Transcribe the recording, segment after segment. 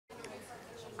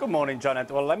Good morning,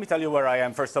 Janet. Well, let me tell you where I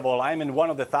am. First of all, I'm in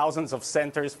one of the thousands of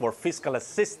centers for fiscal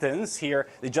assistance here.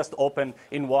 They just opened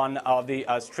in one of the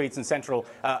streets in central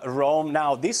Rome.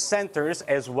 Now, these centers,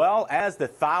 as well as the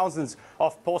thousands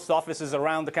of post offices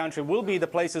around the country, will be the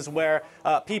places where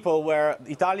where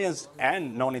Italians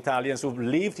and non-Italians who've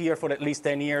lived here for at least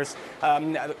 10 years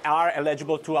are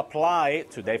eligible to apply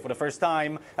today for the first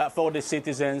time for the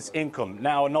citizens' income.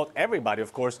 Now, not everybody,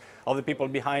 of course, of the people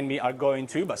behind me are going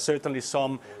to, but certainly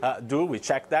some do. We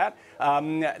check that.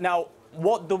 Now,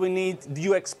 what do we need?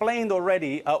 You explained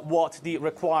already what the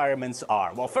requirements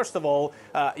are. Well, first of all,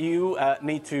 you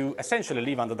need to essentially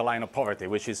live under the line of poverty,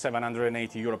 which is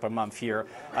 780 euro per month here.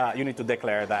 You need to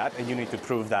declare that, and you need to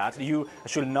prove that. You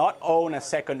should not own a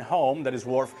second home that is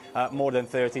worth more than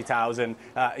 30,000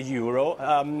 euro,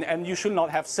 and you should not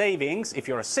have savings if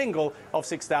you're a single of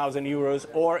 6,000 euros,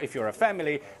 or if you're a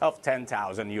family of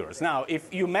 10,000 euros. Now,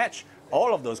 if you match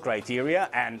all of those criteria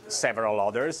and several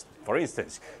others, for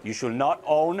instance, you should not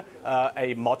own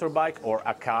a motorbike or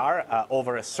a car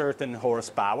over a certain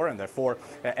horsepower and therefore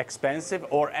expensive,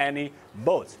 or any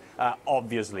boat,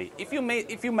 obviously. If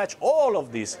you match all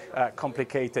of these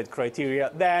complicated criteria,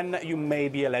 then you may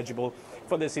be eligible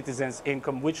for the citizens'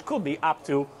 income, which could be up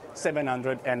to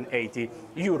 780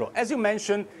 euro. As you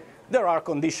mentioned, there are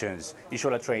conditions. You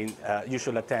should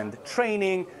attend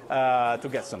training to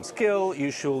get some skill.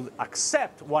 You should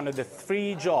accept one of the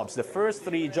the first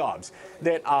three jobs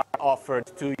that are offered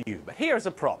to you. But here's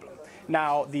a problem.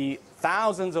 Now, the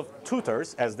thousands of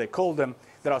tutors, as they call them,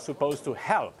 that are supposed to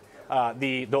help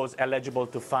those eligible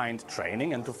to find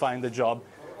training and to find a job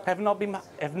have not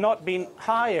been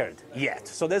hired yet.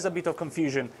 So there's a bit of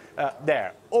confusion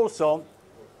there. Also,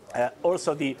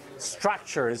 the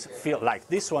structures feel like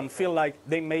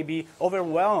they may be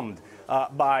overwhelmed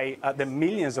by the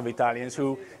millions of Italians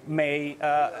who may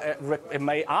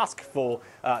ask for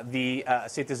the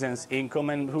citizens'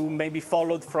 income, and who may be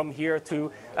followed from here to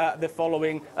the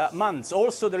following months.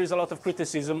 Also, there is a lot of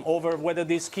criticism over whether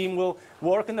this scheme will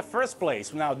work in the first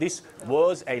place. Now, this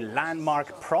was a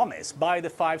landmark promise by the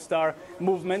Five-Star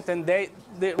Movement, and the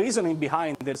reasoning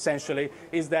behind it essentially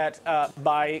is that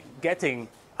by getting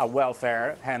a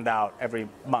welfare handout every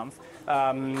month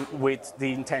with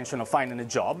the intention of finding a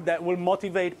job, that will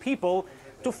motivate people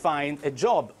to find a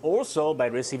job. Also, by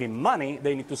receiving money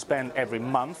they need to spend every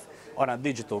month on a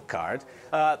digital card,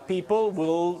 people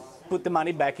will put the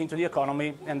money back into the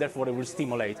economy, and therefore it will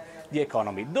stimulate the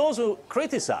economy. Those who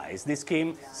criticize this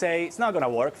scheme say it's not going to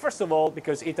work, first of all,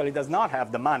 because Italy does not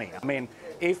have the money. I mean,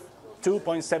 if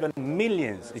 2.7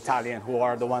 million Italians, who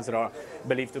are the ones that are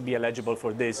believed to be eligible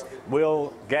for this,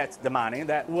 will get the money,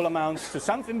 that will amount to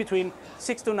something between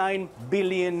 6 to 9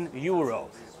 billion euro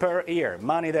per year,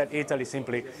 money that Italy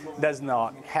simply does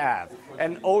not have.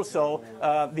 And also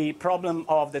the problem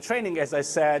of the training, as I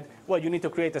said, well, you need to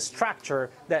create a structure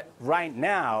that right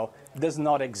now does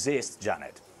not exist,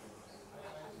 Janet.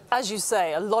 As you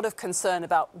say, a lot of concern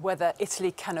about whether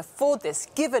Italy can afford this,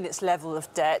 given its level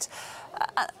of debt.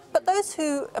 But those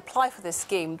who apply for this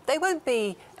scheme, they won't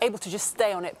be able to just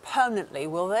stay on it permanently,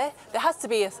 will they? There has to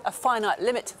be a finite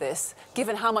limit to this,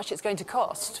 given how much it's going to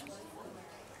cost.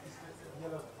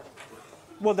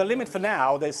 Well, the limit for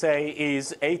now, they say,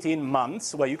 is 18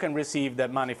 months, where you can receive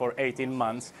that money for 18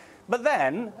 months. But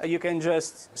then you can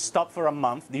just stop for a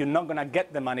month. You're not going to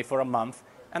get the money for a month,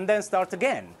 and then start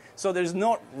again. So there's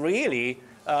not really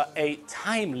a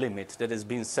time limit that has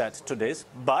been set to this,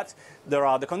 but there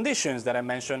are the conditions that I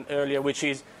mentioned earlier, which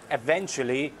is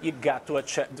eventually you've got to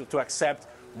accept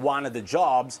one of the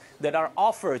jobs that are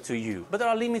offered to you. But there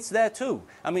are limits there too.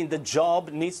 I mean, the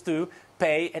job needs to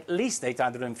pay at least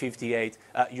 858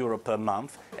 euro per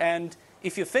month, and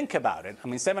if you think about it, I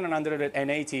mean,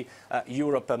 780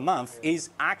 euro per month is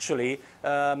actually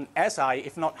as high,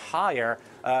 if not higher,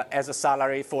 as a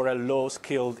salary for a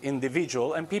low-skilled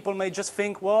individual. And people may just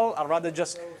think, well, I'd rather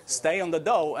just stay on the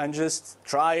dough and just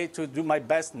try to do my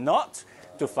best not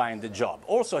to find a job.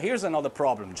 Also, here's another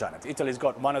problem, Janet. Italy's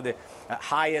got one of the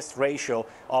highest ratio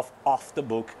of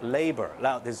off-the-book labor.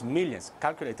 Now, there's millions,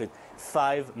 calculated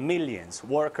 5 million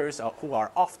workers who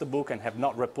are off the book and have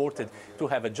not reported to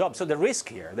have a job. So the risk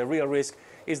here, the real risk,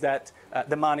 is that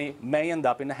the money may end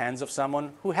up in the hands of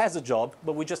someone who has a job,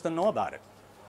 but we just don't know about it.